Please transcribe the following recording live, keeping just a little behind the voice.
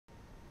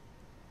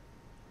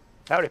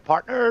Howdy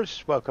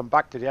partners, welcome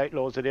back to the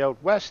Outlaws of the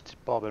Old West.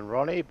 Bob and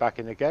Ronnie back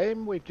in the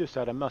game. We've just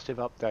had a massive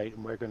update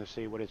and we're going to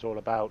see what it's all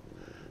about.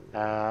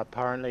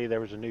 Apparently there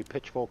was a new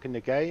pitchfork in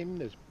the game.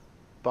 There's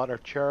butter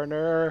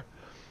churner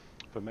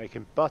for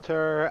making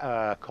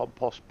butter,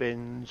 compost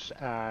bins,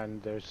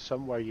 and there's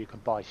somewhere you can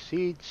buy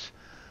seeds.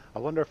 I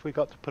wonder if we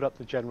got to put up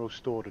the general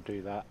store to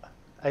do that.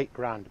 8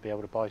 grand to be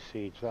able to buy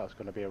seeds. That's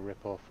going to be a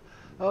rip-off.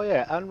 Oh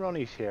yeah, and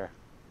Ronnie's here.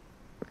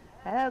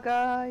 Hello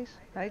guys,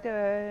 how you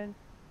doing?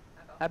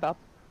 Hi Bob.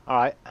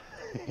 Alright.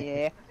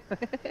 Yeah.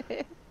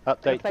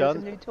 Update play done.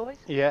 Some new toys?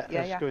 Yeah,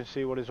 let's go and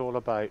see what it's all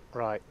about.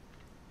 Right.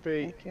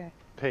 Okay.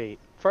 Pete.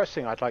 First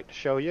thing I'd like to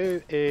show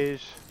you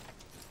is...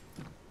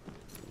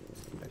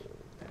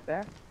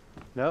 There?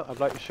 No,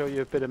 I'd like to show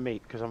you a bit of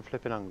meat because I'm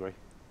flipping hungry.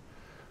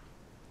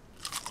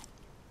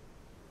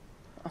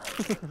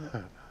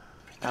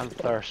 And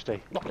thirsty.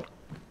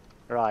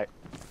 Right.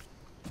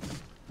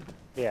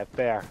 Yeah,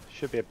 bear.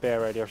 Should be a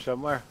bear right here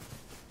somewhere.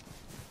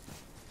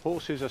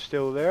 Horses are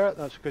still there.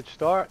 That's a good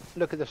start.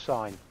 Look at the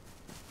sign.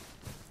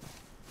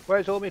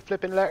 Where's all my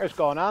flipping letters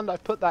gone? And I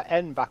put that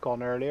N back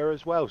on earlier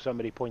as well,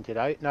 somebody pointed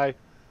out. Now,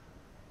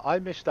 I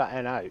missed that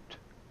N out.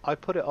 I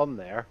put it on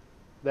there,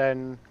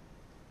 then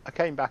I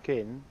came back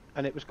in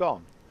and it was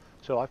gone.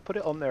 So I've put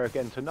it on there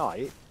again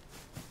tonight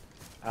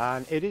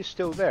and it is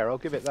still there, I'll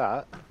give it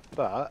that,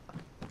 but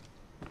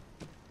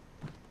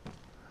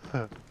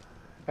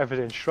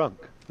everything's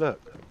shrunk. Look,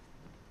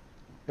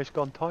 it's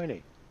gone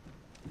tiny.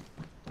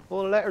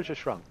 All the letters are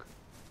shrunk.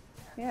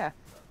 Yeah,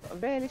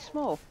 really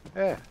small.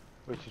 Yeah,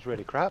 which is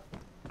really crap.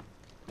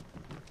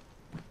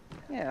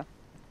 Yeah.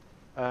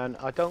 And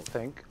I don't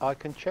think I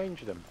can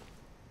change them.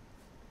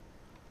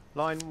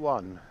 Line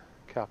 1,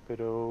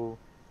 capital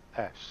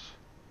S.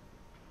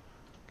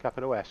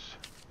 Capital S.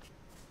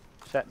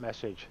 Set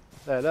message.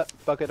 There, look,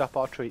 buggered up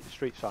our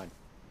street sign.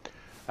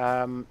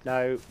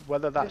 Now,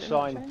 whether that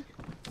sign...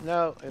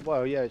 No,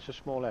 well, yeah, it's a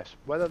small S.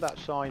 Whether that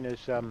sign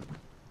is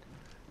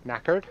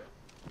knackered,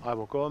 I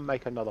will go and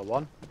make another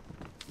one.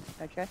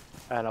 Okay.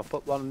 And I'll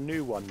put one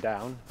new one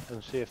down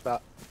and see if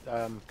that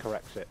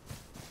corrects it.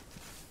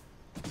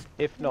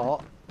 If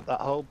not, that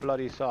whole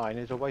bloody sign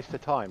is a waste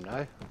of time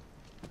now.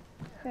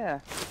 Yeah.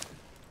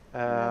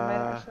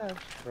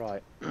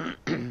 Right.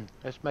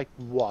 Let's make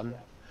one.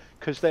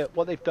 Because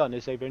what they've done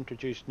is they've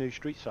introduced new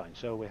street signs.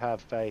 So we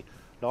have a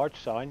large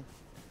sign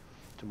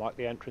to mark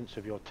the entrance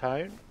of your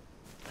town,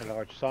 a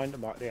large sign to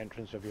mark the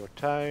entrance of your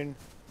town,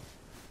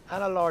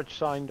 and a large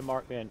sign to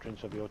mark the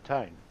entrance of your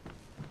town.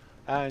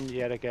 And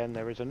yet again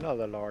there is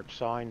another large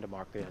sign to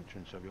mark the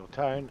entrance of your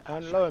town,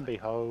 and lo and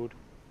behold,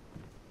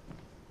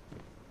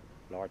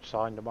 large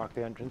sign to mark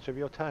the entrance of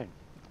your town.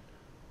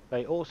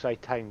 They all say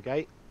town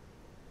gate,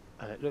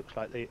 and it looks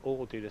like they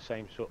all do the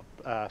same sort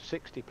of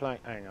 60 plank,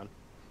 hang on,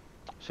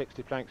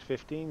 60 planks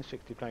 15,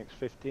 60 planks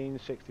 15,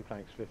 60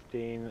 planks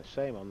 15,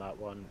 same on that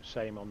one,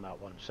 same on that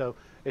one. So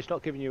it's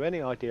not giving you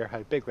any idea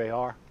how big they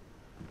are.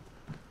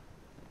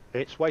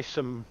 It's waste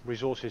some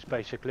resources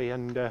basically,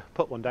 and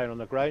put one down on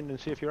the ground and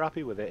see if you're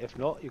happy with it. If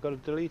not, you've got to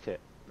delete it.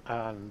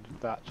 And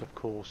that's of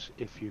course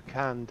if you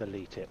can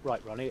delete it.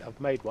 Right, Ronnie,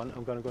 I've made one,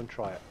 I'm going to go and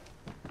try it.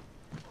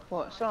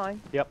 What sign?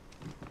 Yep.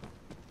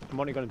 I'm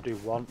only going to do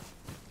one.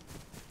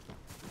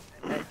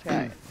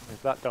 Okay.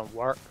 If that don't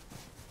work,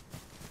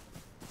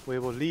 we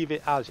will leave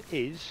it as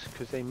is,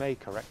 because they may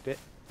correct it.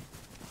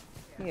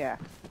 Yeah.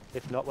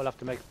 If not, we'll have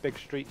to make a big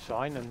street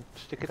sign and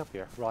stick it up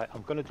here. Right,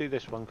 I'm going to do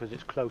this one because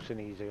it's close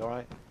and easy,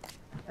 alright?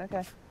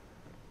 Okay.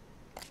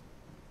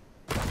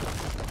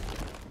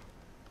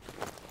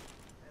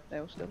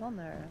 They're all still on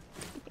there.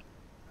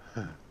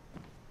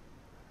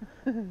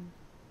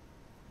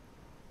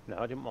 No,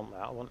 I didn't want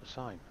that, I want the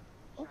sign.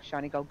 Oh,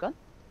 shiny gold gun.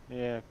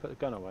 Yeah, put the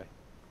gun away.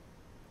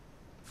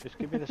 Just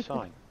give me the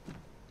sign.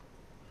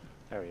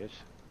 There he is.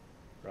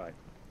 Right.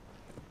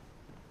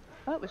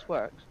 I hope this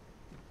works.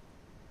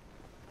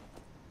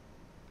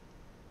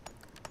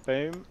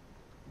 Boom.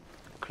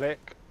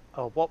 Click.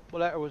 Oh, what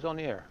letter was on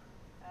here?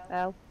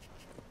 L.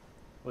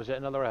 Was it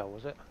another L,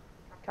 was it?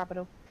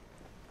 Capital.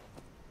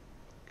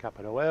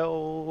 Capital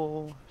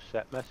L.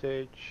 Set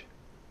message.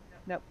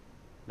 Nope.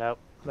 Nope.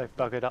 They've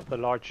buggered up the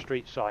large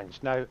street signs.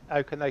 Now,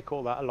 how can they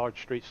call that a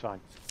large street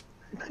sign?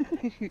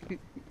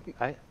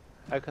 Hey?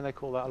 How can they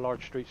call that a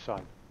large street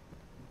sign?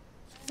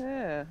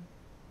 Yeah.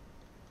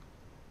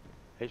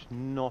 It's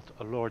not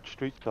a large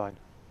street sign.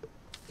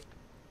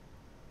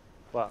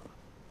 What?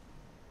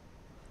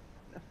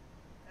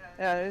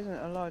 Yeah, it isn't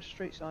a large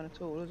street sign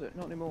at all, is it?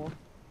 Not anymore.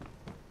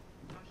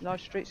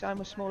 Large street sign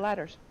with small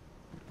ladders.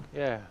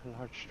 Yeah,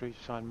 large street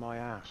sign, my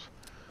ass.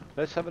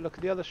 Let's have a look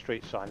at the other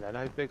street sign then.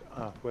 How big?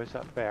 Oh, where's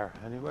that bear?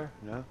 Anywhere?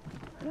 No?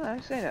 No,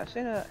 I've seen it. I've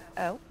seen a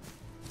L.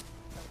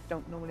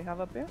 Don't normally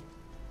have up here.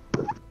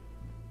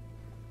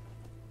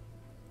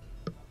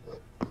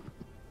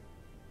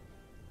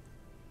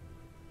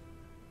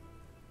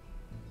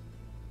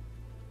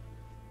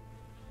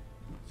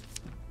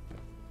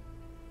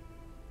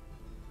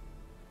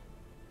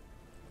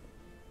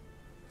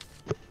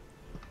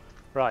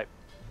 Right.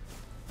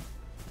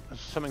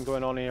 something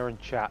going on here in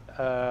chat.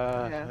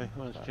 Yeah.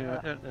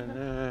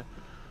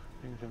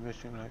 Things are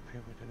missing, like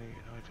people deleted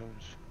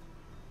items.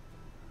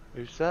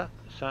 Who's that?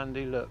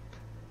 Sandy, look.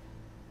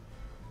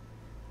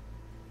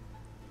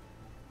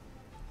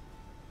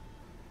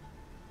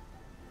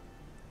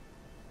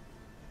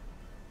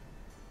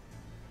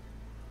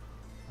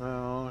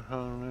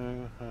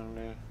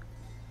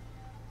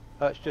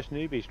 Oh, it's just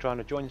newbies trying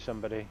to join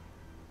somebody.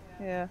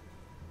 Yeah.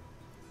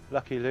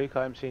 Lucky Luke,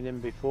 I haven't seen him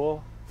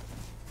before.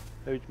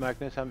 Huge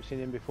Magnus, I haven't seen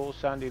him before.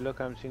 Sandy, look,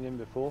 I haven't seen him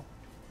before.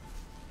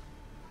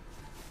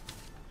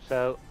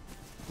 So,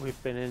 we've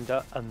been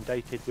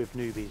inundated with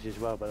newbies as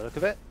well by the look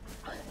of it.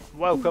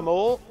 Welcome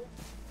all.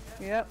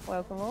 Yep,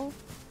 welcome all.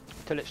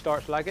 Till it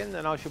starts lagging,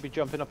 then I shall be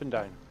jumping up and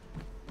down.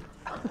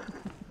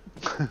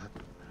 Right,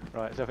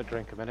 let's have a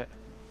drink a minute.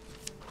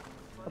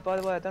 Oh, by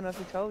the way, I don't know if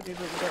we told you,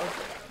 but we've got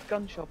a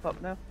gun shop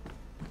up now.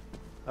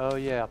 Oh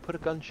yeah, I put a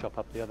gun shop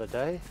up the other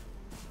day.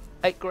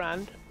 8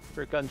 grand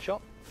for a gun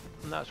shop,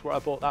 and that's where I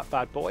bought that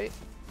bad boy.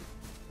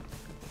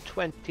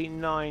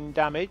 29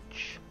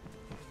 damage.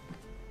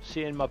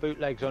 Seeing my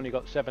bootleg's only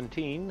got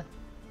 17,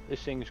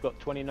 this thing's got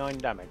 29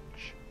 damage.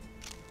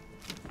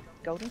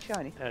 Golden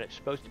shiny. And it's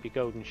supposed to be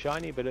golden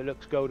shiny, but it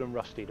looks golden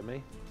rusty to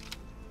me.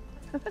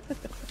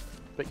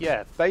 But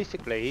yeah,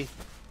 basically,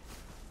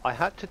 I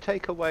had to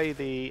take away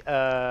the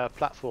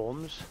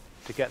platforms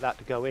to get that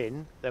to go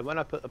in. Then when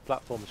I put the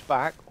platforms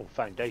back, or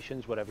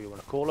foundations, whatever you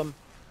want to call them,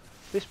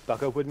 this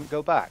bugger wouldn't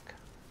go back.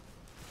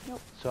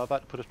 Nope. So I've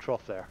had to put a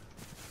trough there.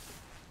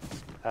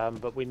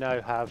 But we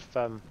now have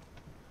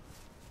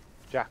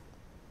Jack.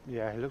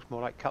 Yeah, he looks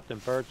more like Captain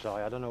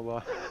Birdseye. I don't know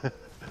why.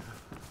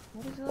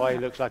 What is Why he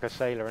that? looks like a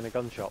sailor in a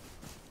gun shop.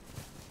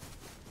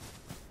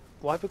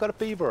 Why have we got a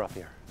beaver up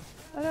here?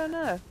 I don't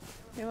know.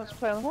 He wants to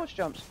play on the horse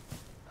jumps.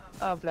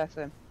 Oh, bless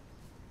him.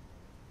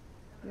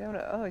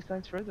 Yeah, oh, he's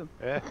going through them.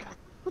 Yeah.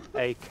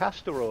 A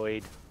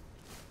casteroid.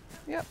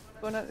 Yep,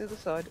 going out the other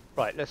side.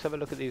 Right, let's have a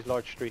look at these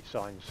large street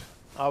signs.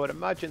 I would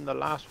imagine the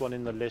last one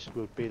in the list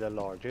would be the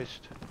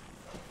largest.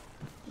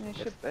 Yeah, it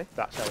should be.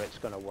 That's how it's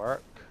going to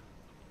work.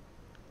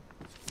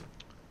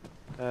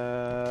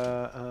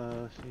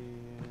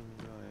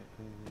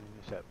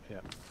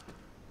 Yeah.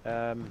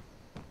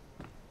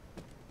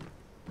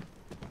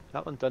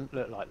 That one doesn't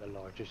look like the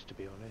largest, to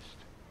be honest.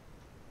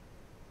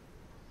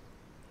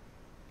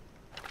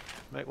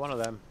 Make one of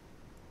them.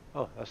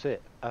 Oh, that's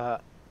it.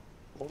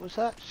 What was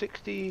that?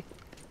 60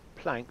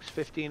 planks,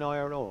 15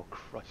 iron ore.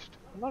 Christ.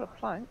 A lot of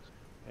planks.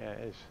 Yeah, it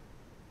is.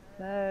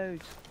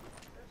 Loads.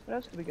 What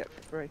else do we get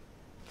for free?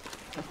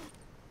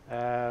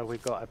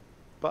 We've got a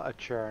butter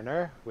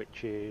churner,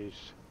 which is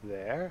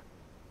there.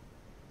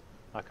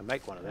 I can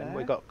make one of them. There.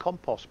 We've got a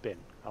compost bin.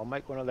 I'll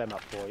make one of them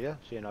up for you,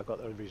 seeing I've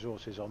got the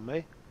resources on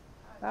me.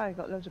 Ah, you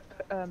got loads of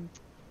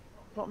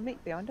lot of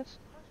meat behind us.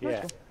 Nice Yeah,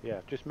 one.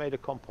 yeah. Just made a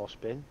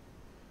compost bin.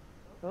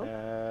 Cool.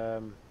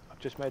 I've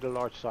just made a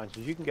large sign,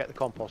 so you can get the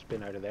compost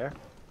bin out of there.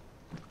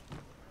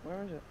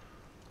 Where is it?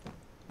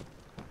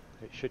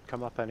 It should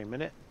come up any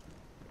minute.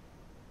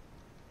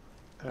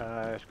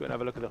 Let's go and have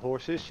a look at the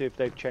horses, see if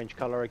they've changed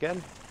colour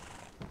again.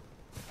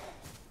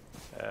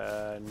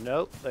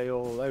 No,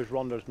 there's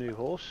Rhonda's new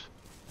horse,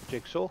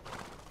 Jigsaw.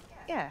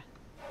 Yeah.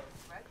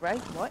 Grey,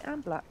 white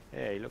and black.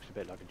 Yeah, he looks a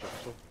bit like a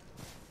Jigsaw.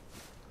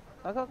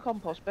 I got a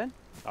compost bin.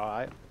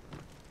 Alright,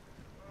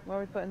 Where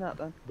are we putting that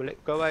then? will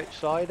it go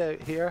outside, out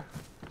here?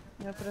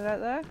 You gonna put it out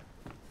there?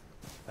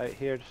 Out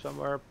here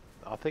somewhere?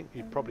 I think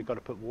you've probably got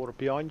to put water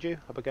behind you,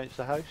 up against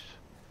the house.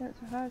 Yeah,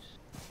 it's a house.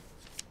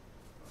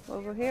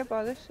 Over here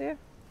by this here?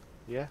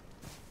 Yeah.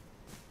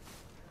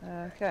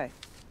 Okay.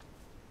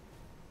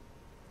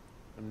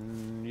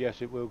 And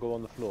yes, it will go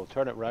on the floor.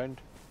 Turn it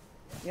round.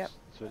 Yep.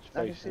 So it's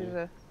I can see facing you.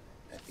 the...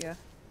 Yeah.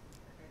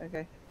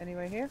 Okay.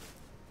 Anyway here?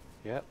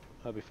 Yep,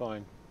 that'll be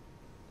fine.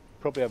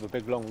 Probably have a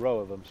big long row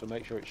of them, so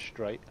make sure it's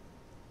straight.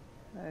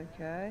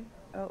 Okay.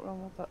 Oh,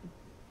 wrong button.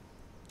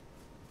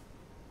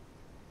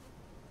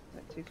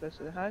 Not too close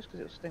to the house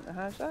because it'll stink the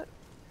house out.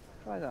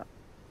 Try that.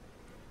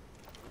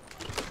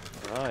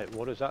 Right,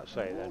 what does that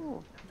say then?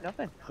 Ooh,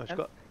 nothing. It's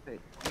got,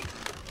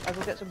 I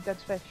will get some dead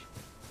fish.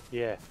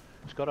 yeah,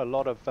 it's got a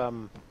lot of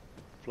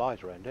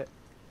flies around it.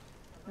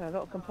 Yeah, a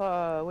lot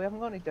of we haven't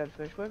got any dead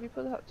fish. Where have you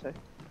put that to?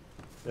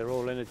 They're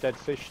all in a dead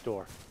fish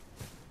store.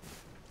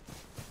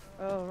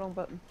 Oh, wrong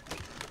button.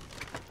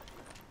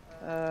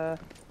 They're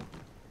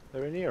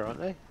in here, aren't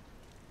they?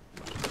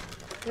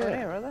 They're in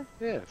here, are they?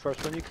 Yeah,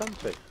 first one you come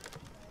to.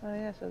 Oh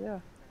yeah, so they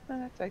are.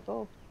 Ah, take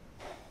all.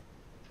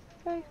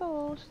 Take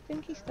all,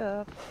 stinky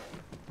stuff.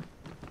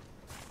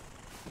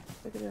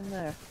 Stick it in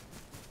there.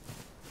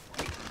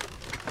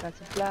 That's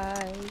the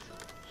flies.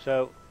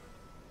 So,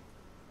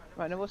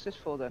 Right, now what's this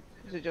for then?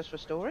 Is it just for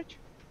storage?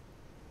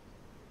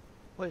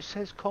 well, it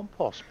says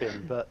compost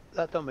bin, but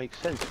that don't make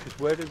sense, because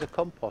where does the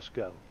compost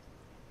go?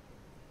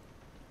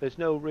 There's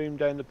no room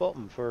down the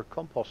bottom for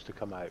compost to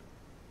come out.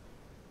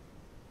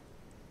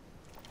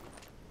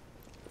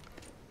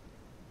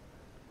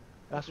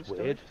 That's Storage,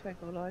 weird. take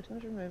all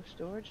items, remove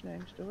storage,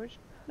 name storage.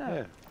 No.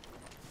 Yeah.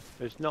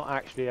 There's not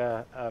actually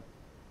a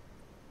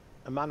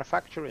a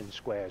manufacturing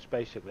squares,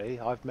 basically.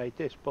 I've made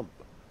this bump.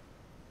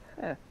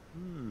 Yeah.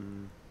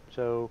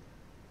 So,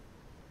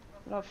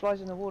 A lot of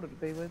flies in the water to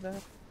be with,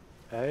 though.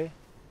 eh?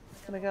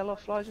 Gonna get a lot of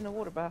flies in the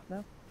water bath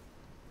now.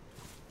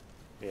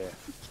 Yeah,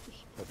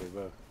 probably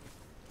will.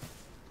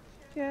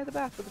 Yeah, the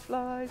bath with the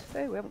flies.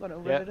 Hey, we haven't got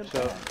no Yeah, ribbon.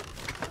 so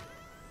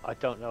I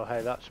don't know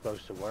how that's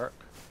supposed to work.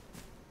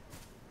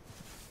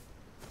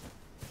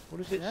 What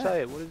does it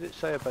say? What does it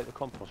say about the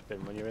compost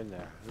bin when you're in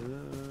there?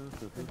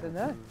 In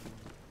there.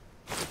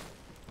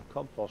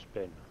 Compost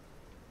bin.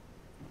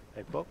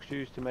 A box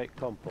used to make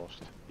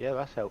compost. Yeah,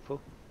 that's helpful.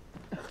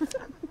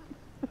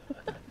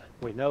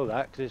 We know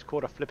that because it's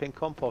called a flipping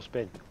compost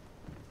bin.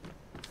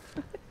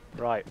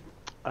 Right.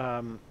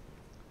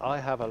 I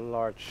have a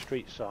large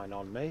street sign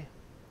on me.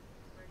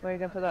 Where are you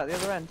going to put that? The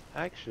other end?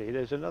 Actually,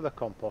 there's another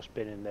compost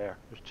bin in there.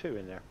 There's two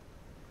in there.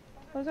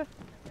 Oh, is there?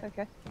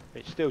 Okay.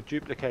 It's still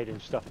duplicating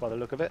stuff by the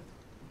look of it.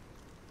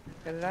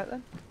 Get it out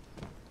then.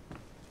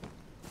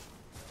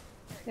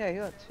 Yeah,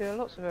 you got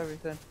lots of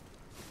everything.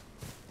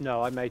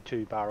 No, I made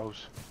 2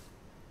 barrels.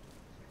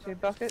 2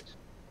 buckets.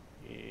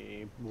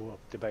 Well,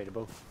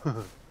 debatable.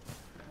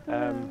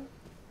 Let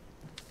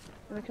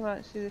me come out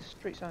and see this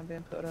street sign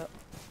being put up.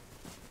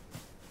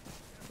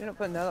 You're not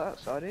putting that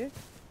outside, are you?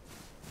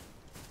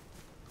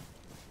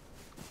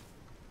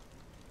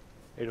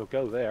 It'll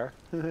go there.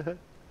 A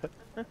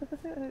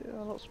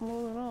lot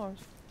smaller than ours.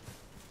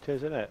 It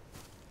is, isn't it?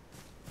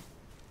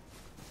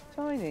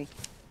 Tiny.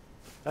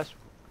 That's...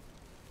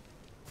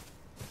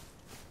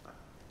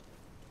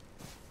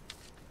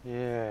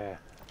 Yeah.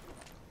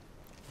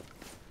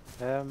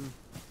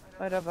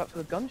 I'd have that for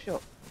the gun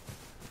shop.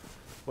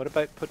 What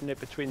about putting it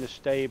between the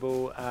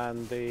stable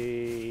and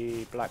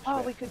the blacksmith?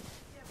 Oh, we could.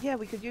 Yeah,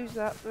 we could use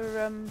that for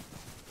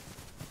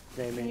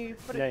naming, you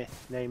put it-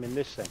 naming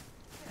this thing.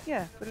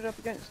 yeah, put it up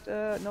against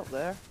not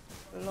there,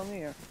 but along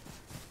here,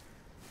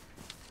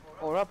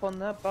 or up on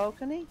the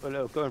balcony. Well,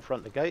 it'll go in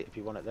front of the gate if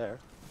you want it there.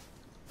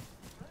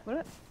 Will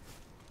it?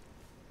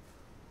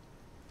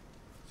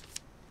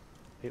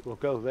 It will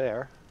go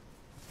there.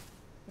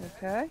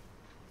 Okay.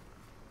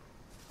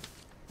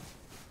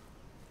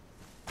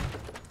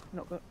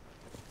 Not good.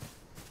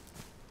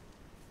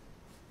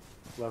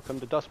 Welcome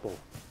to Dust Bowl.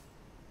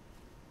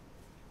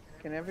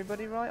 Can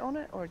everybody write on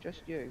it, or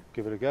just you?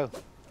 Give it a go.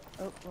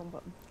 Oh, wrong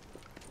button.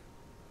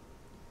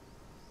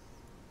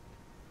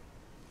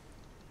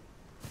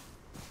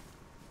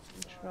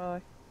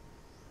 Try.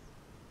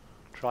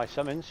 Try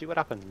something, see what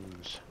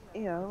happens.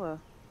 Yeah, well.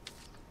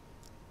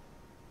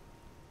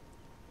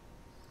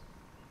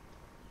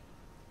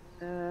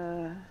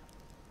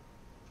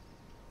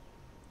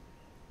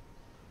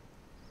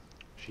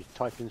 She's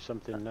typing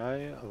something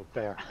now. Oh,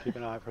 bear. Keep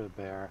an eye out for the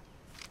bear.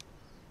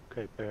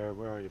 Okay, bear,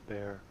 where are you,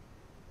 bear?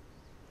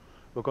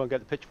 We'll go and get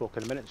the pitchfork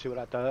in a minute and see what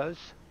that does.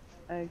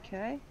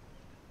 Okay.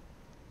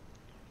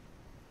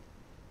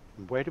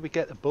 And where do we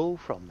get the bull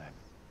from then?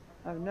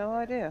 I have no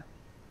idea.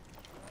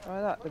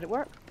 Try that. Did it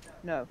work?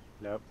 No.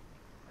 Nope.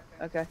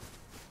 Okay.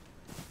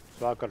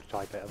 So I've got to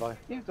type it, have I?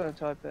 You've got to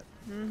type it.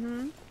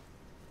 Mm-hmm.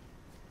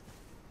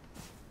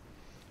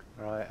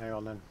 Right, hang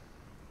on then.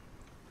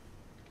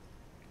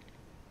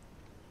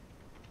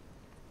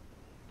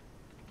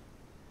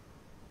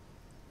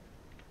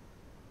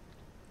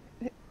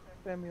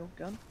 Spare me your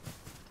gun.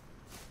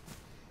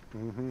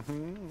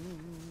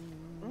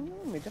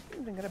 We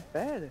definitely didn't get a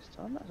bear this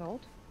time. That's odd.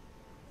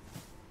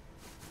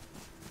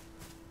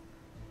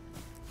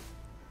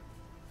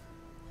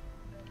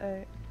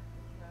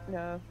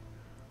 No.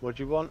 What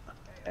do you want?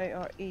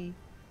 A-R-E.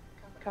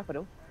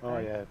 Capital. Oh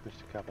A. yeah,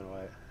 Mr. Capital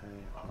A.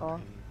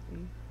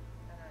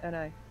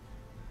 R-E-N-A.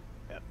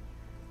 Yep.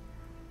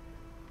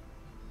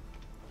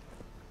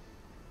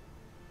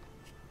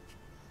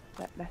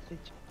 That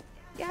message.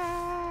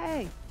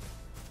 Yay!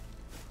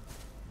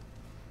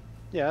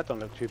 Yeah, that don't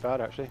look too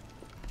bad actually.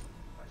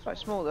 It's quite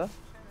small though.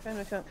 Maybe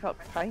we can't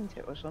paint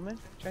it or something.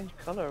 Change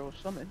colour or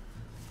something.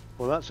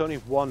 Well, that's only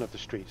one of the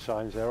street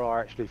signs. There are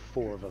actually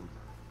 4 of them.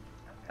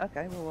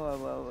 Okay, well,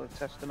 we'll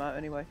test them out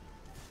anyway.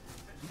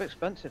 It's a bit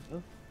expensive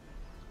though.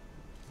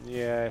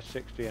 Yeah,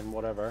 60 and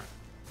whatever.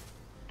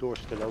 Doors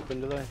still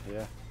open, do they?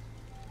 Yeah.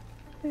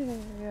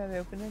 Yeah, they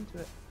open into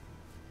it.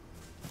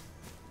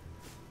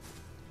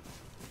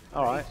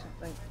 Alright,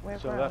 Where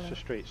so that's the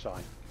street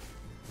sign.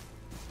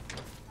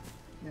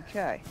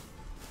 Okay.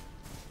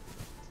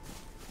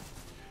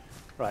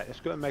 Right, let's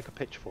go and make a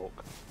pitchfork.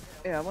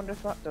 Yeah, I wonder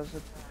if that does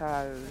a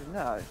cow.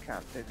 No, it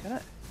can't do, can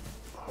it?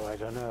 Oh, I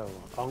don't know.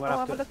 I'm Oh, gonna have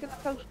have a to... look at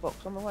the post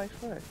box on the way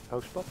through.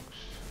 Post box?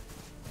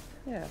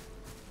 Yeah.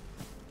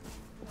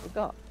 What we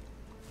got?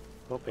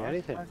 Won't be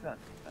anything.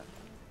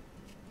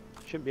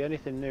 Shouldn't be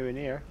anything new in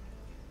here.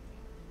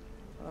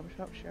 Barber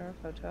shop, sheriff,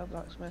 hotel,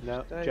 blacksmith,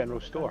 No, stable, general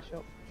gun store.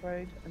 shop,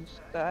 trade, and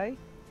stay.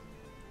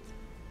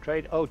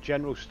 Trade, oh,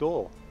 general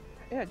store.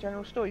 Yeah,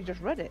 general store. You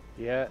just read it.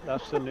 Yeah,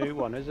 that's the new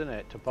one, isn't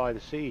it? To buy the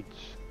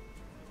seeds.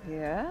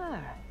 Yeah.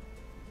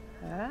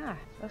 Ah,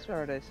 that's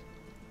where it is.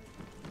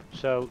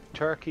 So,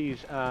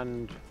 turkeys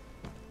and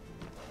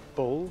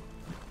bull,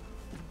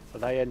 are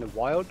they in the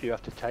wild? Do you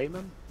have to tame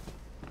them?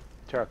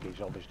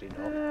 Turkeys, obviously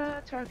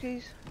not.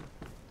 Turkeys.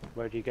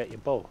 Where do you get your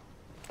bull?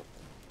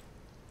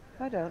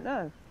 I don't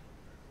know.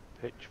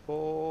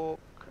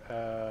 Pitchfork.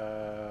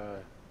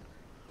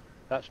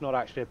 That's not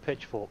actually a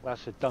pitchfork,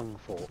 that's a dung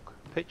fork.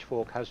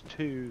 Pitchfork has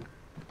 2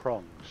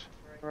 prongs.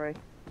 3.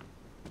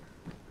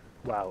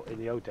 Well, in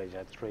the old days it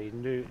had 3.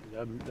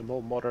 The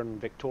more modern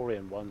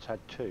Victorian ones had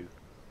 2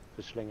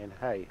 for slinging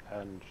hay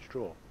and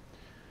straw.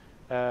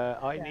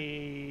 I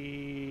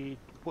need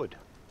wood.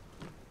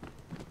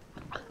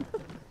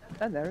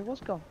 And there he was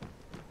gone.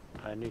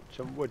 I need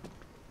some wood.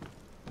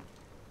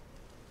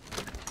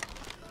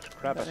 Let's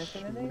grab a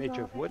smidge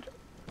of wood.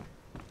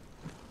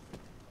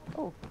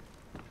 Oh.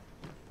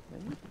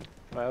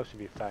 What else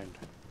have you found?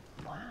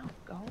 Wow,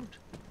 gold.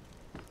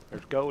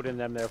 There's gold in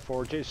them there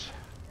forges.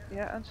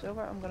 Yeah, and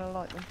silver. I'm going to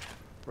light them.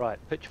 Right,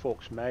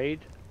 pitchfork's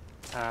made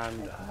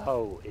and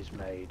hoe is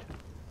made.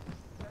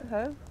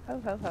 Ho,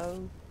 ho, ho,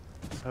 ho.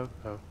 Ho,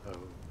 ho, ho.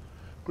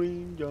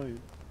 Green giant.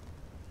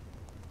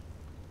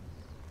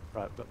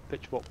 Right, we've got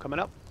pitchfork coming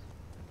up.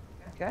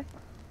 Okay.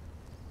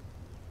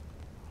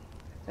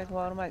 Take a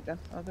while to make them.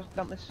 I'll just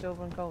dump this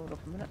silver and gold off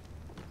a minute.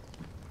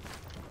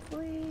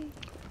 Whee!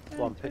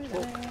 One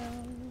pitchfork.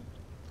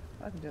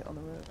 I can do it on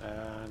the road.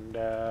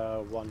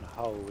 And 1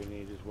 hoe we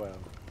need as well.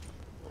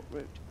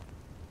 Root.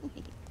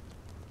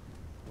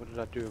 What did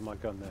I do with my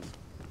gun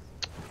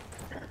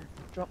then?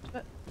 Dropped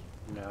it.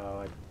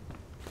 No, I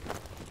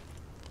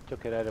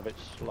took it out of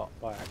its slot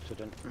by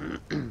accident.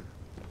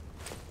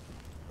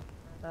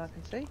 Now I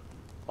can see.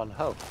 1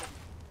 hoe.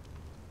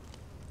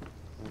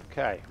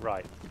 Okay,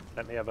 right.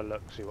 Let me have a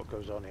look, see what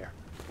goes on here.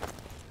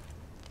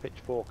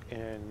 Pitchfork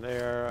in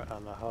there,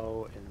 and the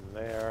hoe in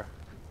there.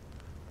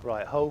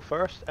 Right, hoe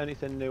first.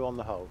 Anything new on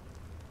the hoe?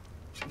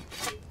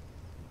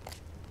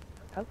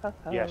 Ho, ho,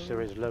 ho. Yes, there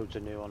is loads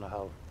of new on the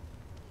hoe.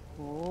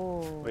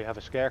 Oh. We have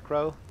a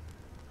scarecrow.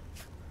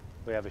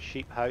 We have a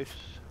sheep house,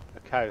 a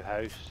cow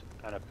house,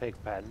 and a pig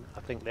pen.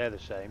 I think they're the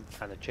same,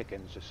 and the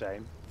chicken's the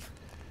same.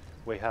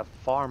 We have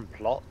farm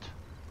plot,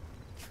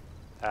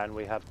 and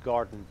we have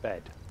garden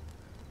bed.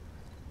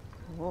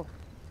 Oh.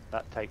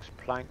 That takes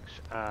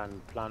planks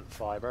and plant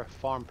fibre.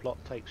 Farm plot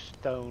takes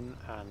stone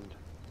and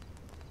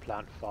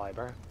plant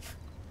fibre.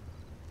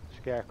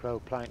 Scarecrow,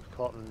 planks,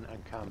 cotton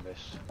and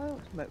canvas. I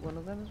ought to make one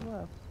of them as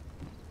well.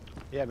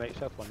 Yeah, make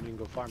yourself one. You can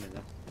go farming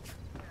then.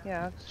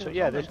 Yeah. I can see So what's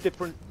yeah, on there's it.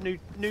 different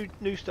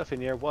new stuff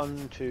in here.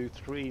 1, 2,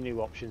 3 new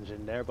options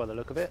in there by the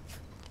look of it.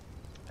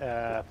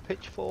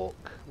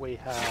 Pitchfork. We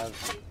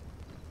have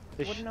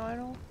this Wooden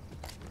iron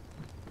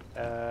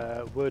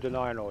ore? wood and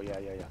iron ore.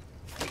 Yeah.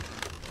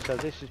 So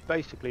this is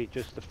basically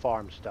just the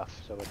farm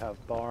stuff. So we have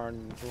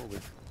barn. Oh,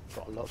 we've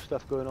got a lot of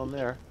stuff going on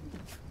there.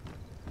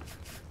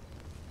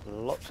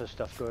 Lots of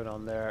stuff going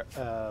on there.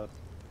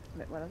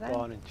 Make one of them.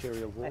 Barn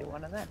interior wall. Make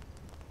one of them.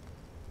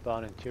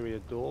 Barn interior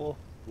door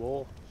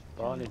wall.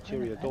 Barn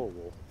interior door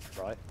wall.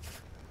 Right.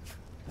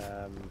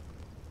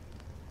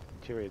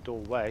 Interior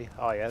doorway.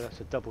 Oh yeah,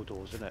 that's a double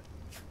doors, isn't it?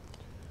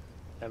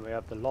 Then we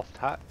have the loft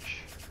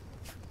hatch.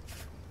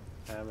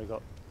 And we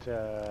got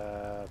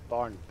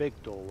barn big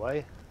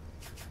doorway.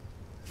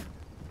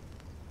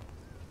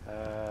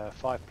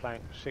 5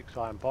 planks, 6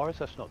 iron bars.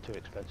 That's not too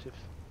expensive.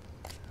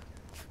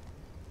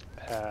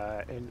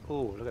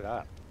 Oh, look at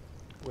that.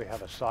 We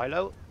have a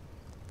silo.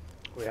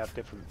 We have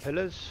different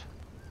pillars.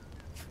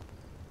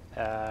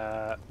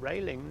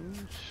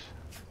 Railings.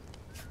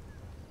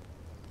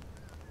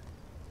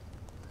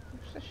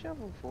 What's the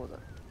shovel for then?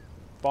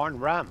 Barn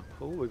ramp.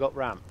 Oh, we got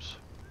ramps.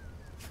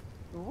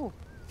 Oh.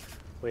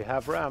 We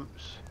have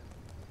ramps.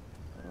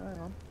 Oh, hang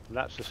on. And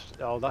that's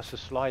that's the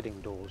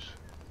sliding doors.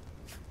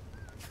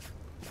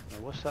 Now,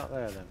 what's that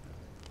there then?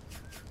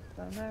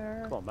 Down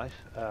there. Come on,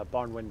 mate.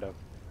 Barn window.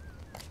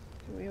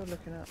 See what you're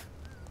looking at.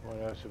 What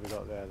else have we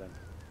got there then?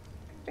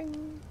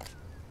 Ding.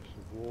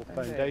 Some wall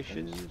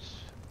Foundations.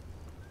 foundations.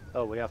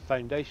 Oh, we have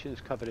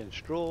foundations covered in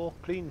straw,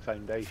 clean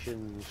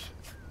foundations.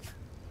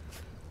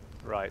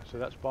 Right, so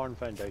that's barn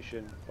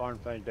foundation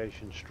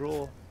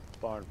straw,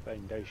 barn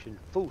foundation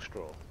full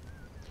straw.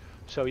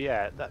 So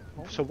yeah,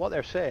 so what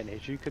they're saying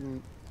is you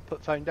can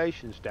put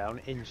foundations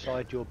down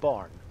inside your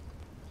barn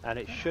and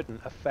it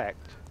shouldn't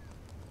affect.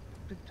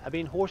 I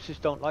mean, horses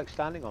don't like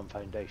standing on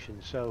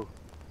foundations, so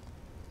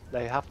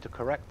they have to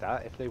correct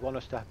that. If they want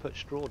us to put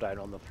straw down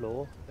on the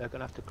floor, they're going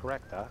to have to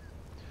correct that.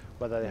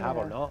 Whether they have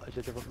or not is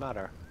a different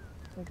matter.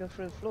 They go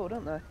through the floor,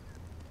 don't they?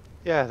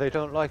 Yeah, they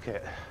don't like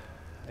it.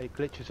 It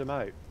glitches them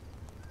out.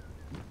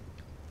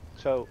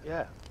 So,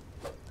 yeah.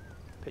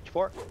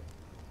 Pitchfork.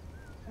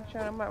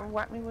 You're trying to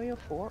whack me with your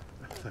fork.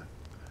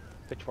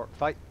 Pitchfork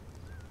fight.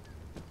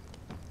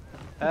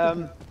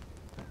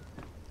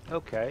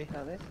 Okay.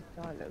 Now this is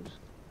silos.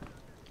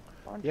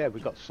 Yeah,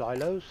 we've got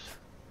silos.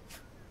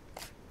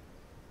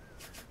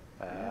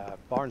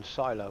 Barn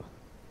silo.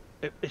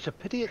 It's a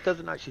pity it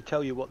doesn't actually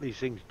tell you what these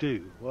things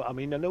do. Well, I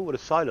mean, I know what a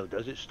silo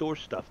does. It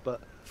stores stuff,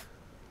 but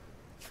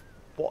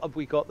what have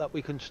we got that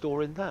we can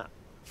store in that?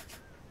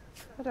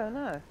 I don't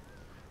know.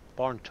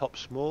 Barn top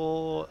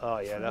small. Oh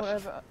yeah,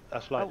 Whatever.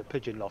 that's like the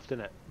pigeon loft,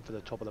 isn't it? For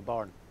the top of the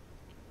barn.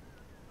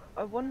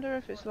 I wonder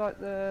if it's like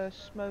the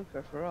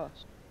smoker for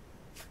us.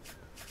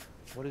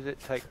 What does it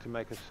take to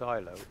make a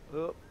silo?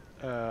 Oh,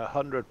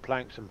 100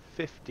 planks and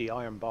 50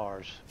 iron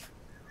bars.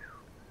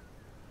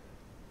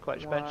 Quite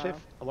expensive.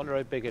 Wow. I wonder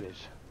how big it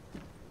is.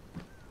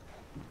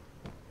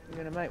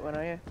 You're gonna make one,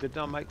 are you? Did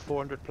not make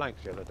 400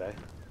 planks the other day.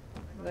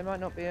 They might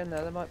not be in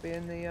there. They might be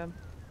in the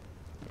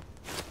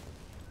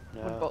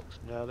wood box.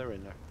 No, they're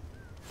in there.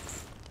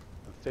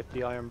 And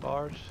 50 iron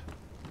bars.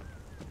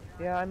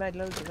 Yeah, I made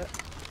loads of it.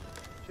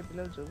 Should be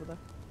loads over there.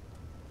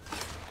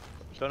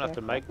 Don't have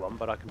to make one,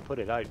 but I can put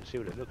it out and see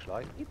what it looks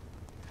like.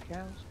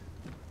 Cows.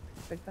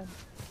 Big fan.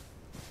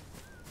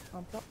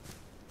 On top.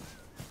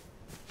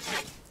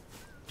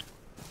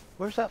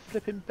 Where's that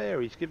flipping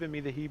bear? He's giving me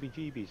the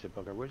heebie-jeebies, the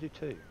bugger. Where's he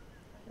to?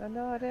 I have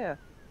no idea.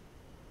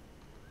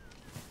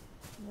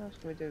 What else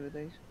can we do with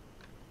these?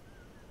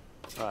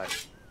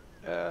 Right.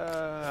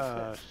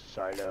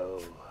 Silo.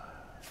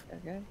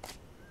 Okay.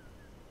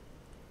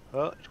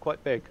 Oh, it's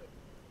quite big.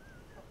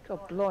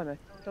 God blimey.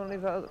 Don't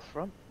leave that at the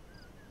front.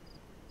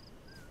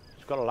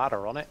 It's got a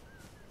ladder on it.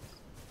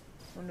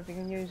 Wonder if you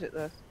can use it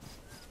though.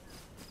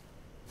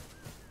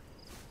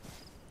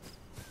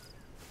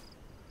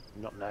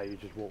 Not now, you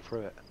just walk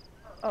through it.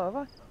 Oh, have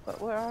I? But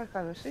where I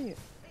can't even see it.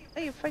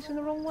 Hey, you're facing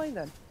the wrong way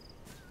then.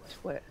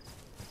 Twit.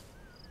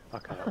 I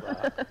can't help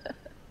that.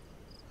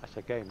 That's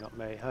a game, not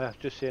me.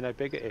 Just seeing how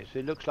big it is.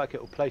 It looks like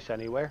it'll place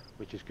anywhere,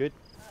 which is good.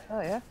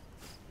 Oh yeah?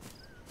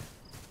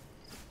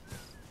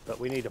 But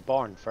we need a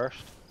barn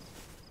first.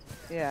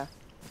 Yeah.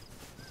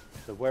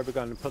 So where we're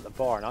going to put the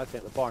barn, I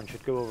think the barn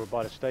should go over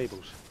by the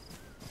stables.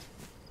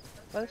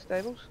 By the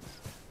stables?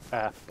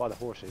 By the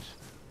horses.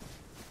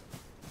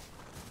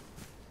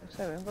 I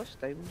say we haven't got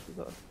stables, we've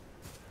got a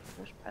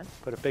horse pen.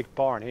 Put a big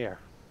barn here.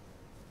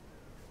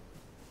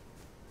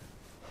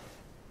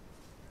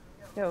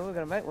 Yeah, we were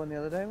going to make one the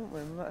other day, weren't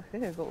we?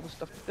 We've got all the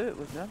stuff to do it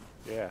with now.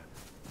 Yeah.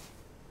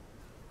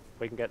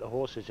 We can get the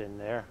horses in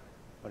there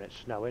when it's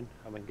snowing,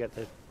 and we can get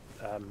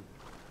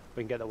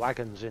the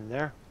wagons in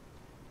there.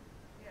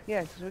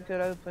 Yeah, because we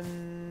could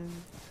open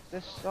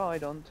this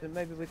side onto,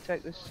 maybe we'd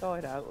take this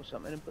side out or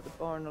something and put the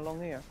barn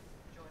along here.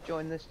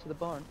 Join this to the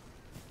barn.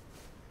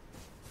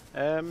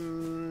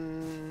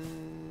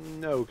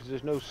 No, because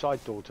there's no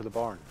side door to the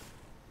barn.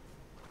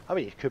 I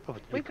mean, you could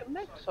put... We could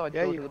make a side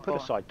yeah, door you to the could put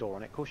barn. a side door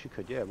on it. Of course you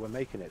could, yeah, we're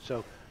making it.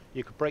 So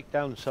you could break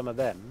down some of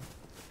them.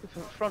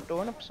 Put a front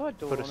door and a side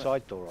door Put a on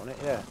side door on it,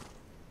 yeah.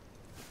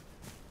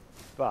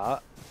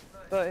 But...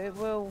 But it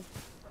will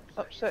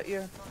upset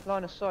your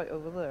line of sight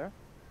over there.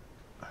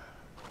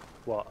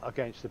 What,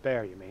 against the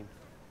bear, you mean?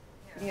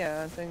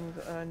 Yeah, and things,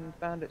 and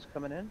bandits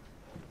coming in.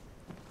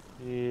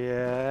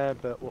 Yeah,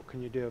 but what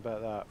can you do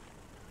about that?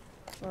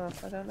 Well,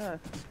 I don't know.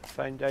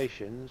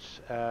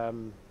 Foundations,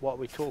 what are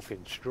we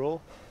talking? Straw?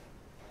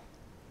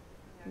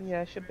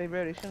 Yeah, it should be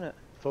really, shouldn't it?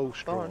 Full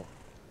straw. Barn.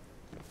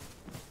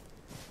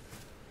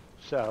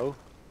 So,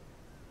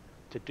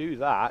 to do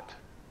that,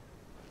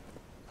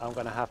 I'm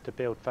going to have to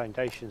build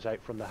foundations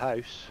out from the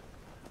house,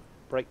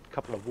 break a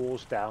couple of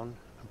walls down,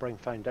 and bring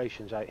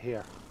foundations out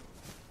here.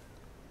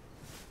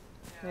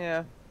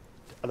 Yeah.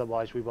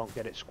 Otherwise, we won't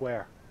get it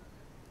square.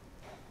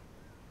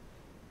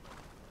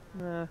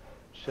 No.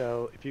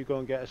 So, if you go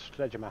and get a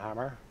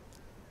sledgehammer,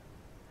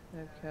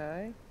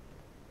 Okay.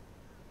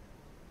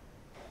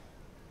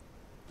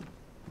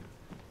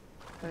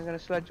 I'm going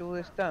to sledge all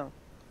this down.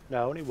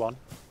 no, only one.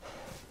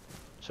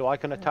 So I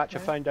can attach a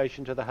Okay.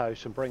 foundation to the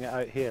house and bring it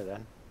out here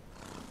then.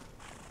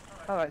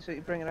 Alright, so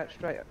you bring it out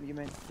straight up, you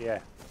mean? Yeah.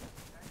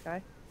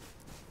 Okay.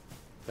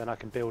 Then I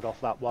can build off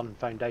that one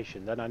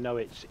foundation. Then I know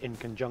it's in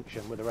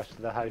conjunction with the rest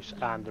of the house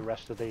and the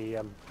rest of the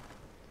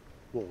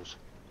walls.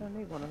 Don't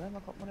need one of them,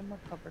 I've got one in my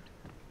cupboard.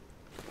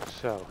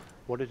 So,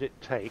 what did it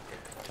take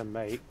to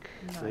make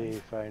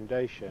the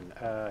foundation?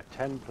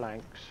 10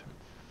 planks,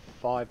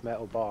 5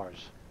 metal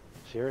bars.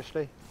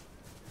 Seriously?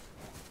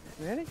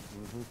 Really?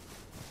 Mm-hmm.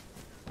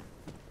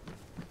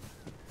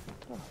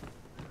 Oh.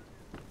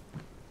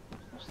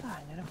 What's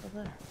that hanging up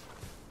there?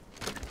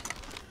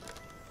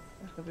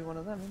 That's going to be one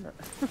of them, isn't it?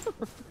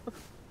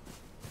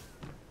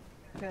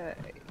 Okay.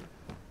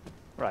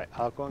 Right,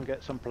 I'll go and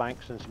get some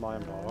planks and some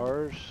iron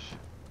bars.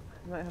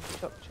 You might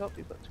have to chop,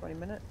 you've got 20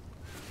 minutes.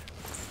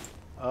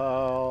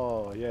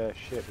 Oh, yeah,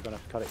 shit, we're going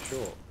to have to cut it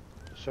short.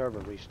 The server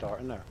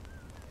restarting there.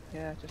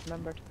 Yeah, just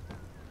remembered.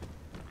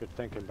 Good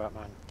thinking,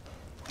 Batman.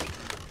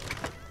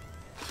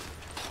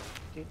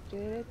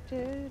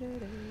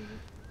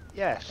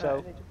 Yeah, so...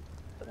 Right,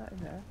 put that in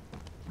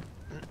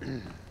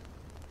there.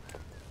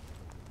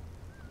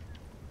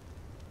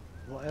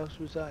 What else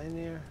was that in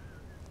here?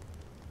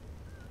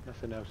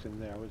 Nothing else in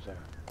there, was there?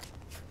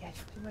 Yeah,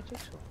 just do my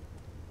jigsaw.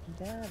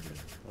 Lovely.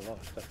 A lot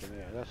of stuff in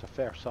here. That's a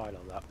fair silo,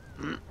 that.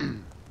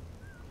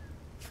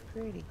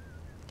 Pretty.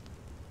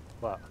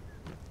 What?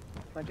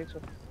 My jigsaw.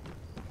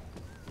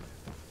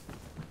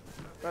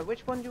 Right,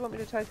 which one do you want me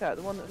to take out?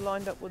 The one that's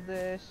lined up with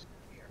this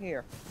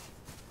here?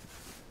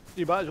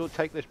 You might as well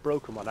take this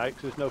broken one out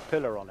because there's no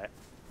pillar on it.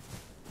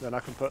 Then I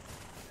can put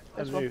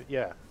a This new... one?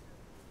 Yeah.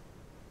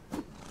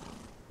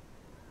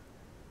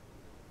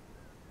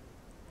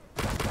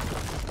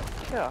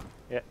 Yeah.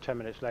 Yeah, 10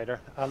 minutes later.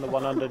 And the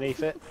one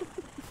underneath it.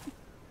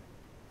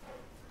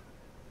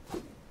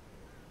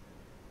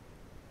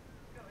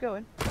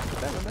 Going.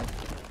 Bear with me.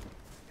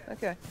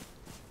 Okay.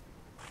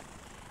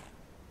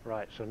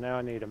 Right, so now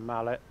I need a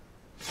mallet.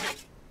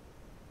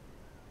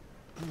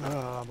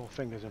 More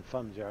fingers and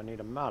thumbs here. I need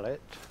a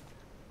mallet.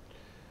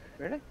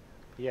 Really?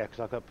 Yeah, because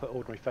I've got to put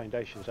ordinary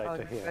foundations out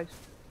to here.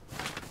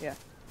 Yeah.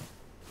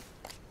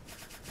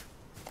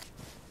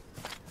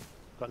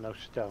 Got no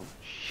stone.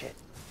 Shit.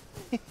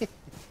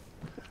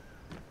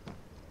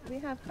 We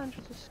have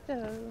hundreds of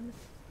stone.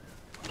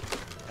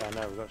 Yeah, I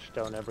know, we've got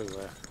stone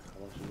everywhere. I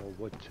want some more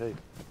wood too.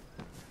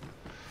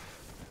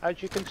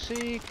 As you can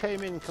see,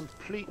 came in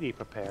completely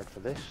prepared for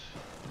this.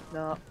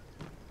 No.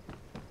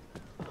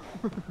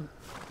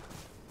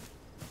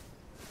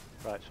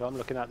 Right, so I'm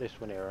looking at this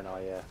one here and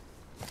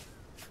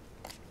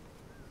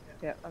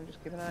Yeah, I'm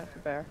just giving out for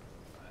bear.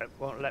 it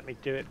won't let me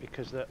do it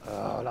because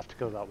I'll have to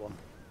go that one.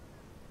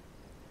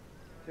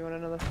 Do you want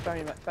another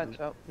stony fence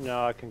up?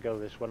 No, I can go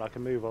this one. I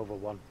can move over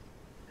one.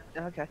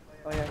 Okay.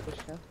 Oh yeah, of course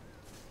you can.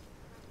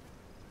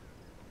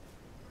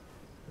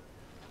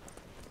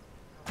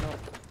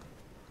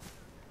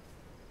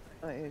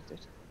 No. I used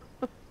it.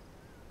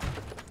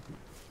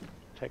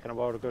 Taking a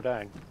while to go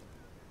down.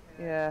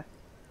 Yeah.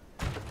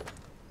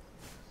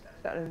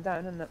 Settling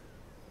down, isn't it?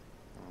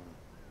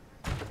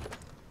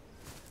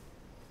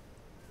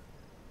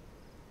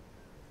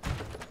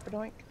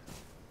 Doink.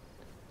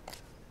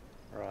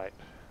 Right.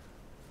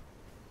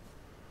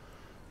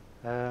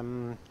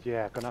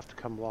 Yeah, gonna have to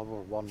come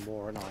over one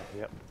more, and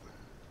yep.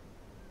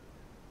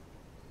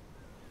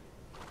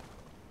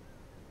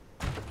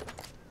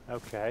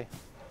 Okay.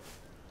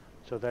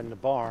 So then the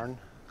barn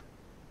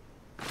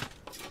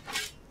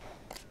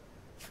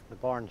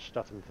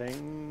stuff and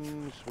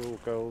things will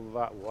go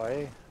that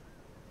way.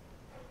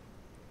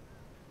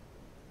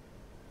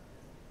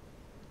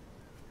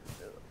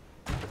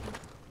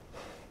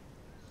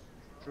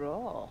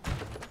 Straw.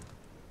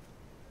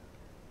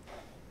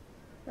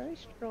 Very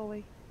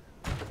strawy.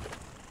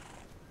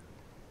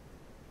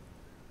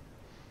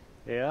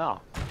 Yeah.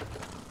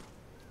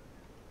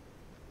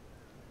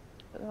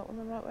 Put that one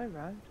the right way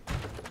round.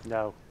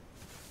 No.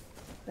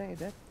 There you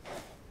did.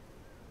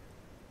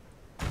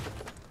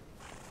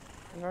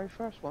 The very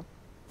first one.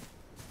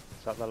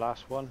 Is that the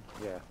last one?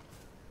 Yeah.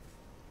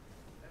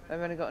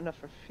 I've only got enough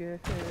for a few.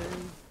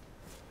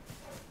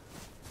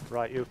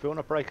 Right, if you want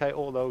to break out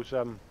all those,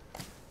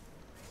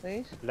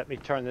 These? let me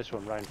turn this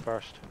one round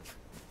first.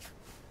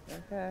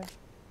 Okay.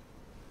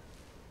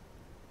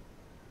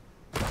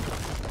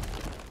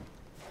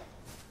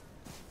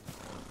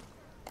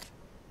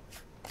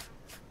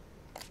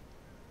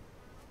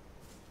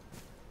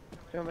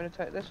 Do you want me to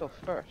take this off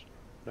first?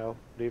 No,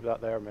 leave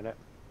that there a minute.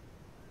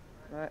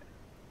 Right.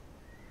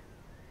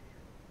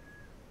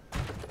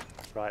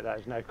 Right, that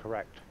is now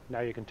correct. Now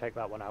you can take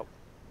that one out.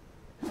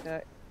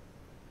 Okay.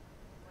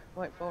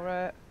 Wait for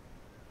it.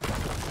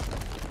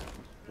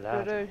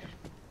 Lad,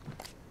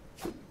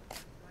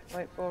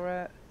 Wait for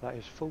it. that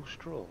is full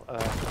straw. Barn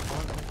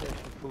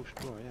foundation full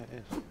straw, yeah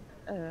it is.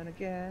 And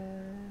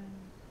again.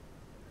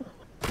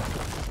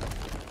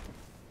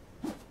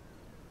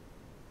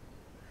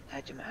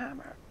 How'd you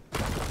hammer?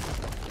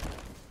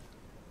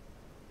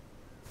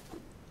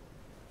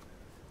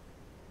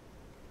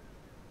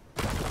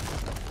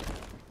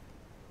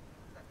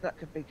 That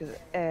could be because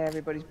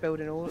everybody's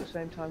building all at the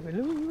same time. Going,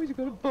 oh, he's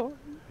got a barn.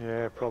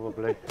 Yeah,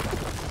 probably.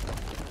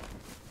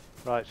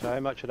 Right, so how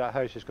much of that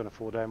house is going to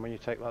fall down when you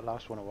take that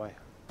last one away?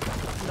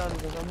 None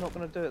of them. I'm not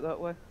going to do it that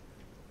way.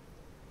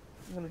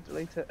 I'm going to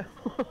delete it.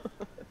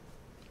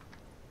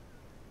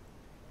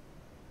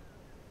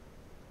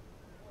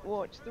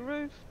 Watch the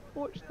roof.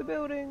 Watch the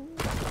building.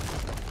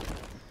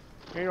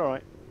 You're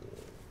alright.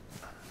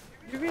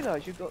 You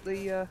realise you've got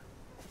the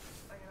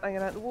hanging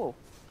out the wall,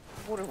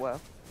 water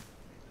well,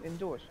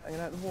 indoors,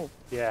 hanging out the wall.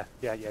 Yeah.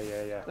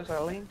 Looks like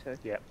a lean-to.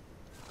 Yeah.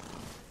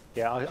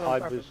 Yeah,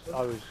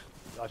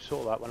 I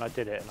saw that when I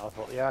did it, and I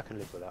thought, yeah, I can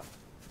live with that.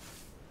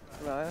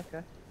 Right.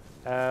 Okay.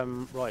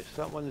 Right,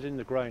 so that one's in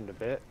the ground a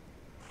bit,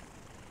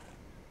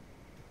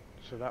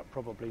 so that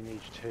probably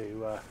needs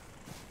to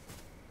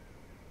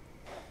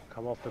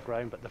come off the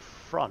ground, but the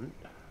front,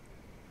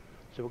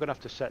 so we're going to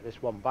have to set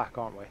this one back,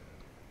 aren't we?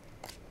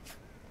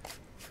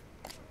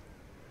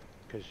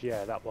 Because,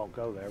 yeah, that won't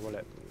go there, will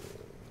it?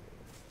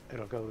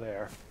 It'll go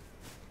there.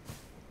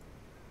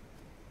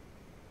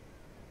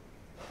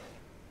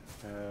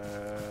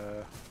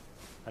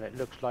 And it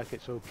looks like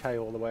it's okay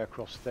all the way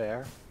across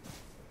there.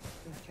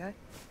 Okay.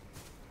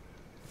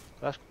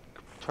 That's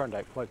turned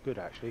out quite good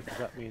actually, because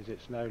that means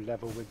it's now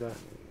level with the...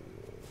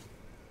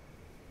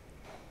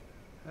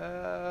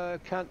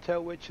 can't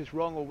tell which is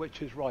wrong or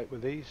which is right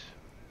with these.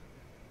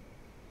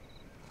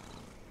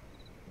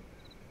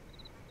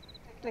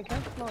 Okay,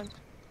 fine.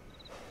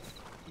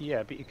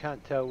 Yeah, but you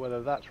can't tell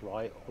whether that's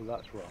right or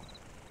that's wrong.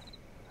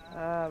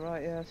 Ah,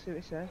 right, yeah, I see what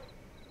you're saying.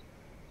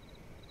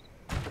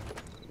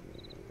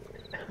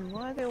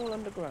 Why are they all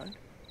underground?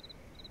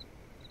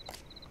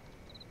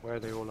 Where are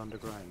they all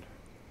underground?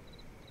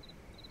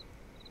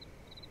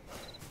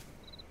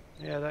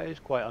 Yeah, that is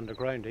quite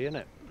underground, isn't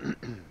it?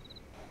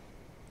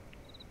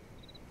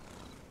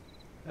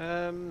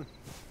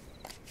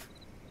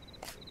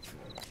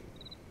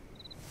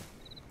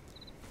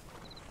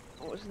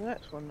 What does the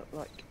next one look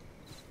like?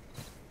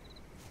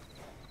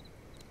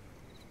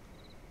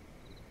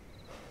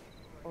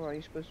 Or are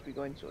you supposed to be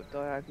going sort of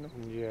diagonal?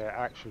 Yeah,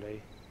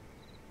 actually.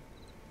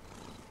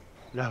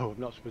 No, I'm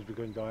not supposed to be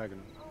going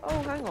diagonal.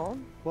 Oh, hang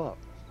on. What?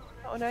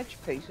 Not an edge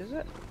piece, is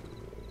it?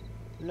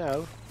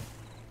 No,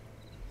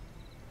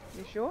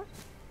 You sure?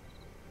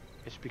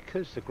 it's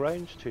because the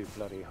ground's too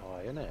bloody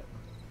high, isn't it?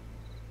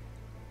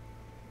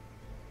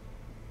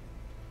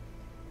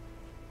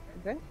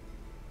 You think?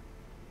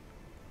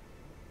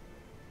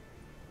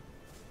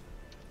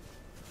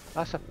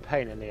 That's a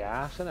pain in the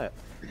ass, isn't it?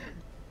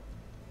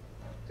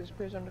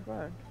 Disappears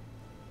underground.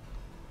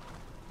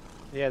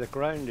 Yeah, the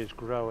ground is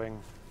growing.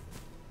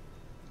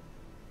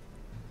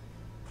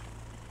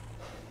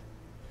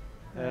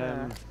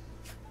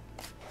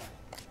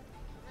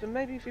 So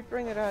maybe if you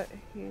bring it out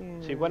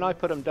here... See, when I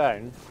put them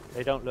down,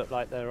 they don't look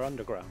like they're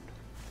underground.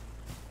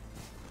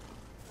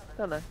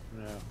 Don't they?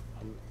 No.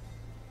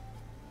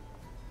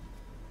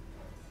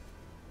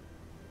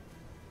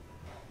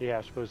 Yeah,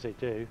 I suppose they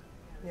do.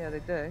 Yeah, they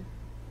do.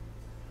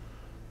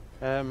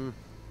 You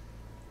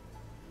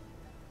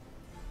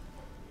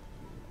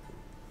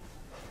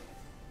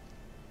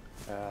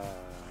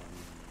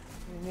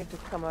need to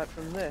come out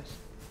from this.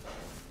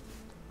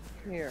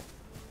 Here.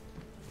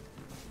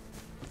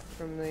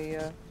 From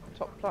the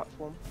top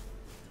platform.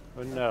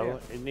 Well, no,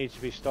 it needs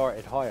to be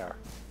started higher.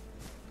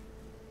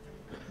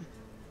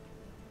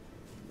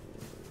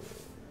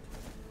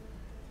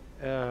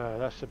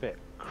 That's a bit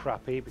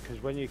crappy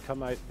because when you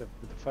come out with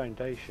the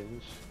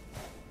foundations,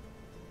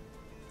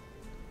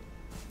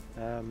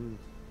 how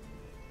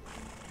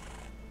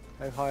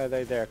high are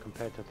they there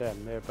compared to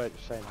them? They're about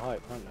the same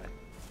height, aren't they?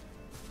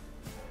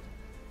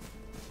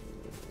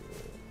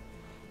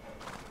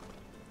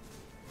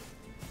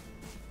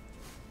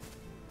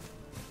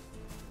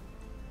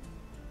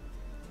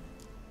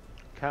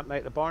 Can't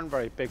make the barn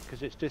very big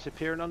because it's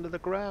disappearing under the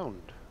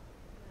ground.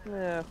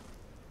 Yeah.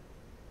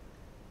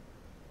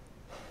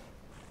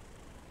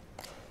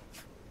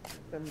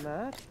 Been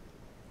mad.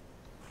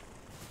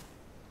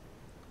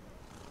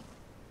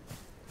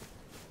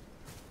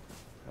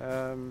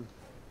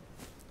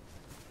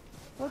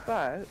 What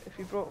about if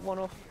you brought one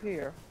off of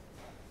here?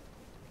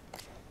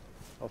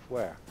 Off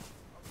where?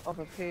 Off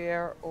of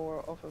here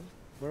or off of...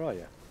 Where are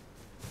you?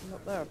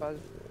 Not there, about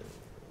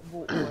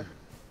walkway.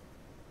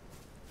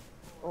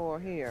 Or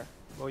here.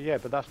 Well, yeah,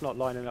 but that's not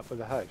lining up with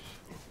the house.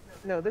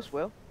 No, this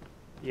will.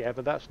 Yeah,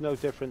 but that's no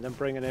different than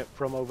bringing it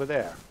from over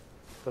there.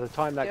 By the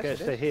time that Yes,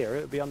 gets it to is. here,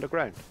 it'll be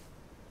underground.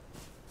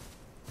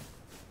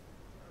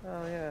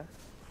 Oh yeah.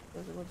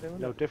 Yes, it would be,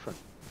 wouldn't No it? different.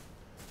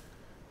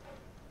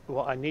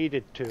 What I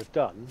needed to have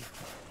done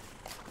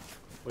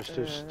was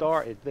to have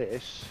started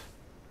this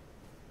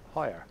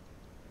higher.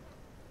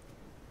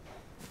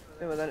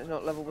 Yeah, well then it's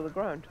not level with the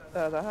ground.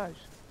 The house.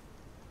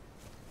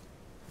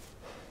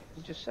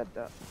 You just said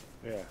that.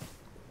 Yeah.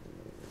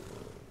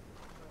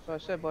 So I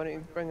said, why don't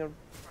you bring a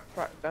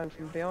track down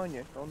from behind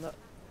you on that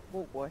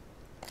walkway?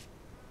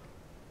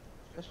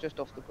 That's just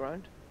off the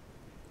ground.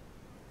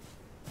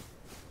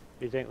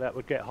 You think that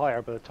would get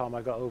higher by the time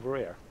I got over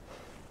here?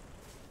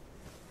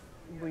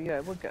 Well, yeah,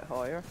 it would get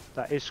higher.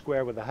 That is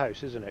square with the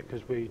house, isn't it?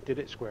 Because we did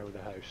it square with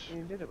the house.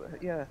 You did it with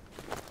it, yeah.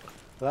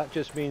 Well, that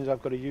just means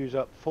I've got to use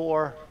up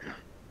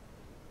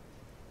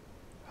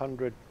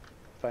 400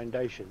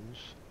 foundations.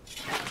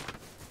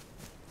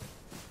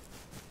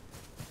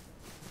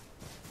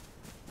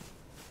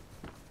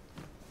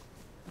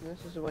 And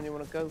this is the one you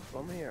want to go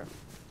from here.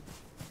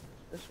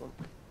 This one.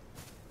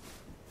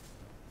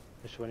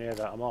 This one here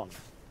that I'm on.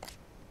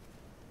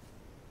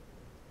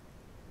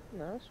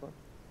 No, this one.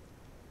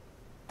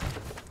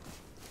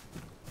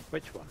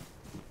 Which one?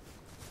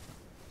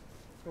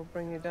 We'll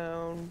bring you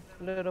down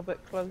a little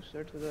bit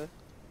closer to the...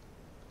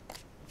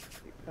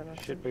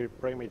 Should be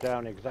bring me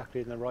down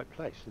exactly in the right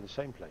place, in the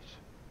same place.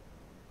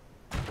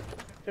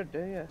 Should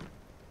do, yeah.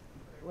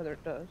 Whether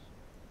it does.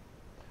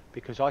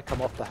 Because I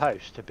come off the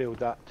house to build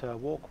that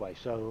walkway,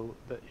 so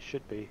that it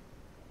should be.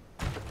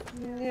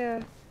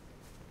 Yeah.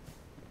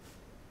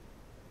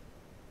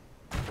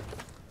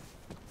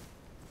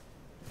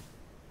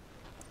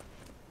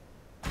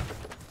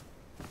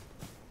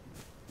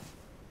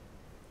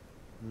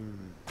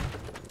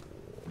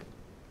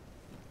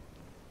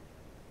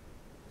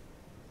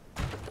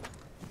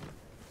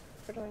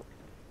 Ka-doink.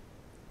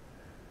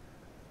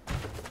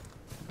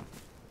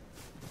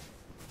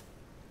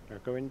 They're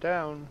going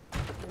down.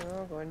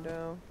 Yeah, going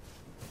down.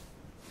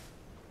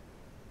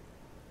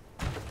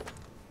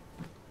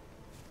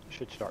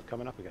 Should start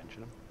coming up again,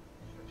 shouldn't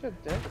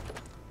Should do.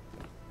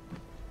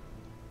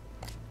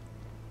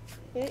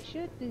 It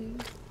should do.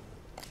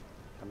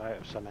 I'm out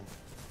of something.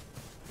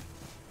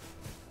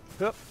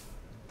 Yep.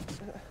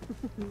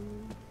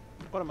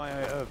 What am I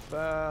out of?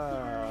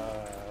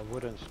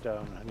 Wood and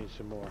stone. I need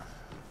some more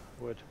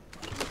wood.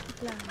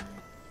 Fly.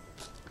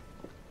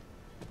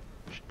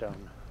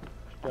 Stone.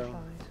 Stone. Flies.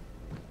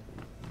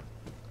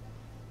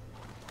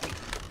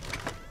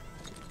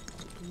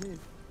 move.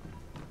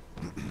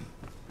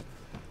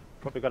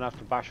 Probably gonna have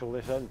to bash all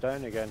this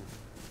down again.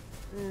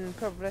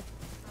 Probably.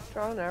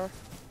 Trial and error.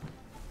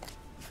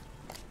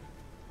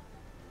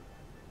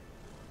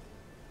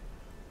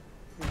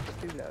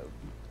 It's too low.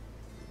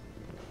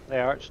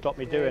 There, it stopped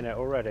me doing it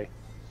already.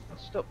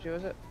 Stopped you,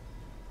 is it?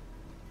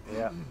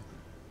 Yeah.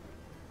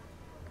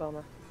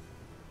 Bummer.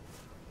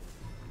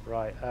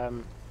 Right,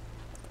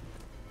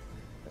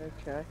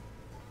 Okay.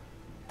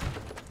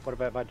 what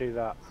about if I do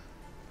that?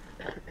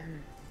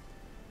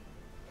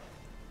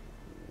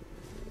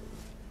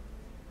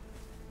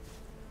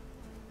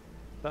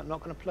 That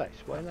not going to place?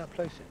 Why isn't that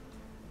placing?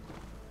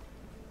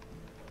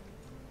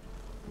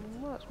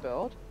 Well, that's a bit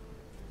odd.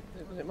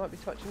 Because it might be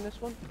touching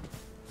this one.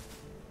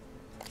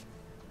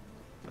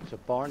 So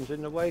barn's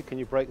in the way. Can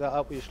you break that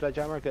up with your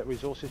sledgehammer? Get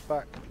resources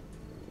back?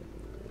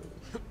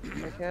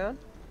 I can.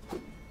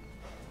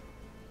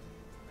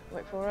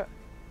 Wait for it.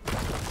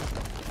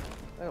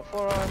 I got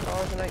 4 iron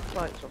bars and 8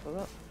 planks off of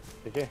that.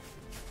 Did you?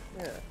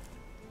 Yeah.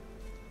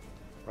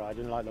 Right, I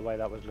didn't like the way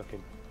that was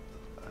looking.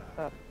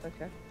 Oh,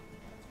 okay.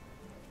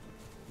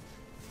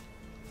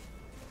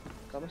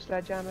 Got my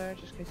sledgehammer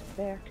just in case a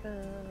bear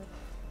comes.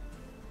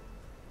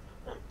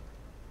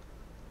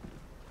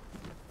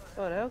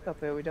 Oh, an elk up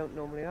here we don't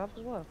normally have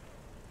as well.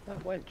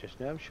 That went just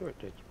now, I'm sure it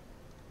did.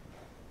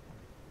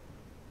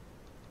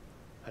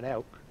 An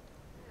elk?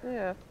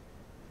 Yeah.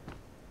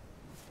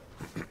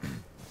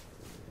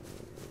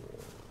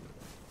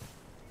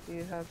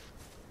 You have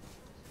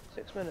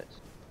 6 minutes.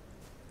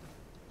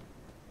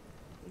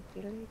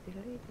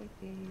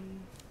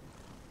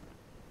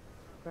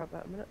 Grab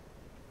that a minute.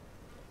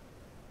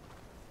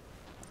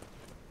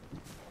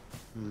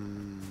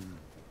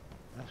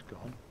 That's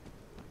gone.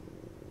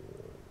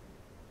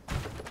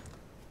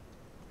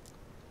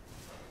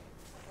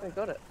 I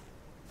got it.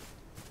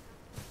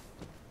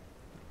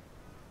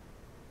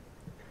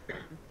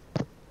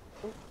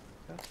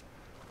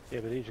 Yeah,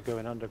 but these are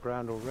going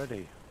underground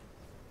already.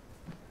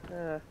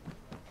 Yeah.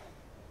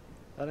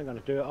 That ain't going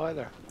to do it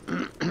either.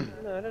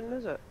 No, it didn't,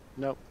 is it?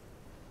 Nope.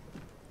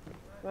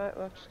 Right,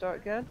 we'll have to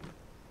start again.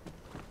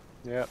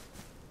 Yep.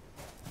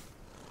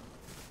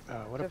 Oh,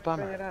 what a Have to bring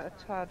bummer. it out a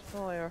tad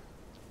higher.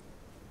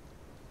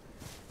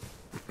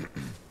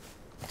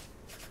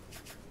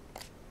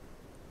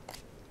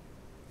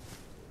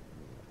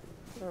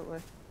 Aren't we?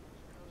 Is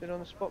it on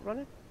the spot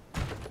running?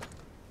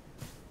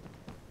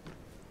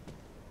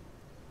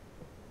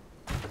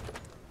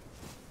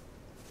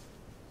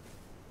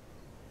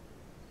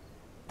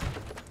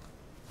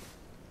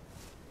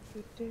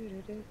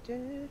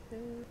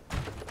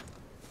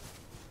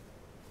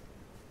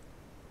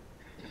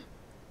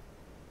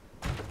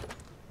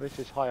 This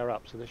is higher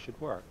up, so this should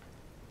work.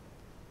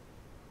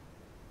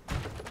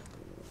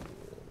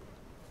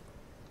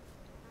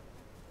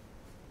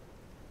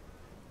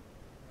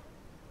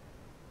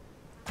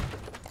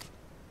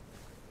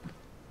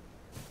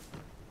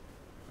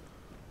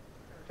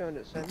 Going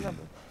at the same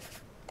level.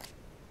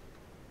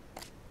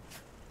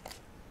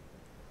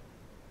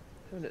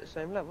 Going at the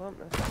same level, aren't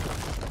they? I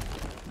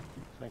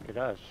think it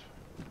does.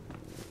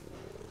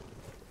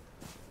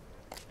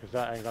 Because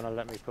that ain't going to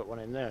let me put one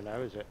in there now,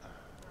 is it?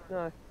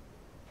 No.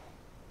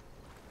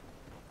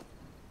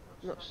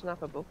 Not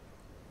snappable.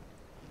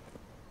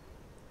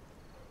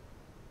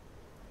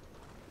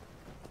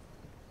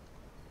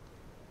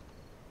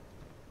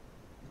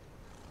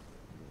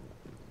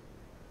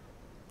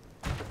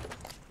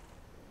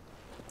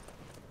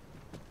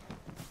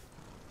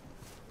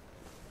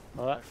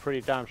 Well, that's pretty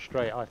damn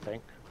straight, I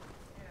think.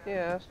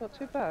 Yeah, it's not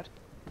too bad.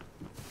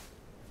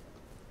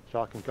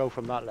 So I can go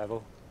from that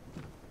level.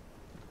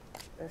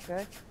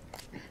 Okay.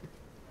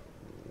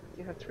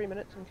 You have 3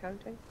 minutes and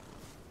counting.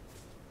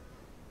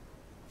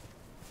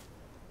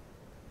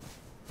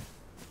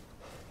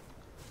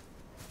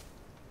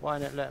 Why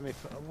didn't it let me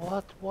put...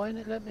 What? Why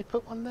didn't it let me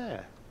put one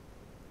there?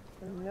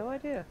 No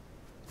idea.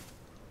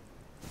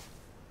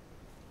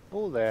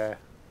 All there.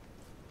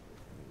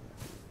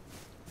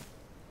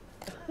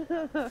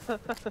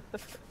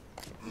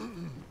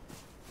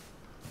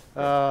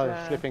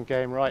 Flipping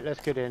game. Right, let's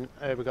get in.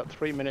 We've got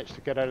 3 minutes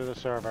to get out of the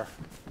server.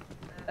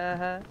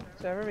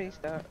 Server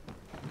restart.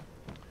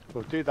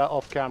 We'll do that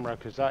off camera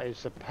because that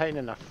is a pain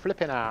in the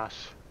flipping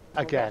ass.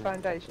 Again. We'll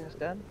get foundations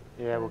done.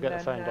 Yeah, we'll and get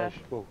the then,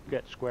 foundation. We'll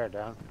get square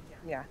down.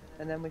 Yeah,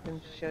 and then we can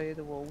show you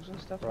the walls and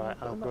stuff. Right,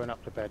 I'm going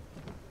up to bed.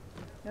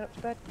 Going up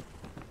to bed.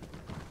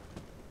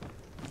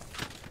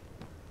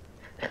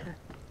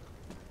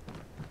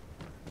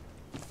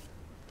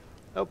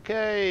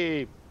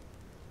 Okay,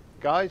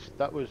 guys,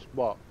 that was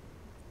what?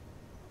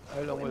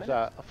 How long 40 was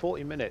that?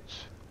 40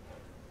 minutes.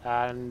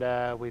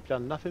 And we've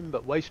done nothing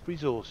but waste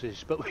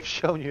resources, but we've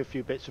shown you a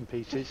few bits and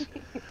pieces.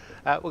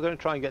 We're going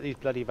to try and get these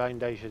bloody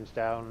foundations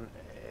down.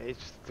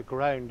 The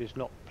ground is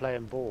not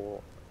playing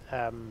ball.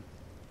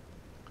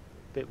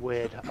 Bit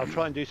weird. I'll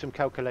try and do some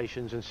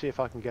calculations and see if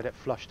I can get it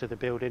flush to the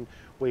building.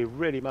 We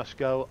really must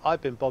go.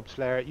 I've been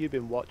Bobslayer, you've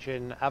been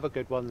watching. Have a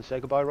good one.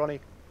 Say goodbye, Ronnie.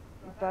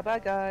 Bye bye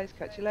guys,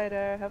 catch you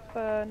later, have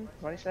fun.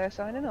 Ronnieslayer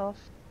signing off.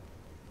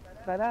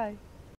 Bye bye.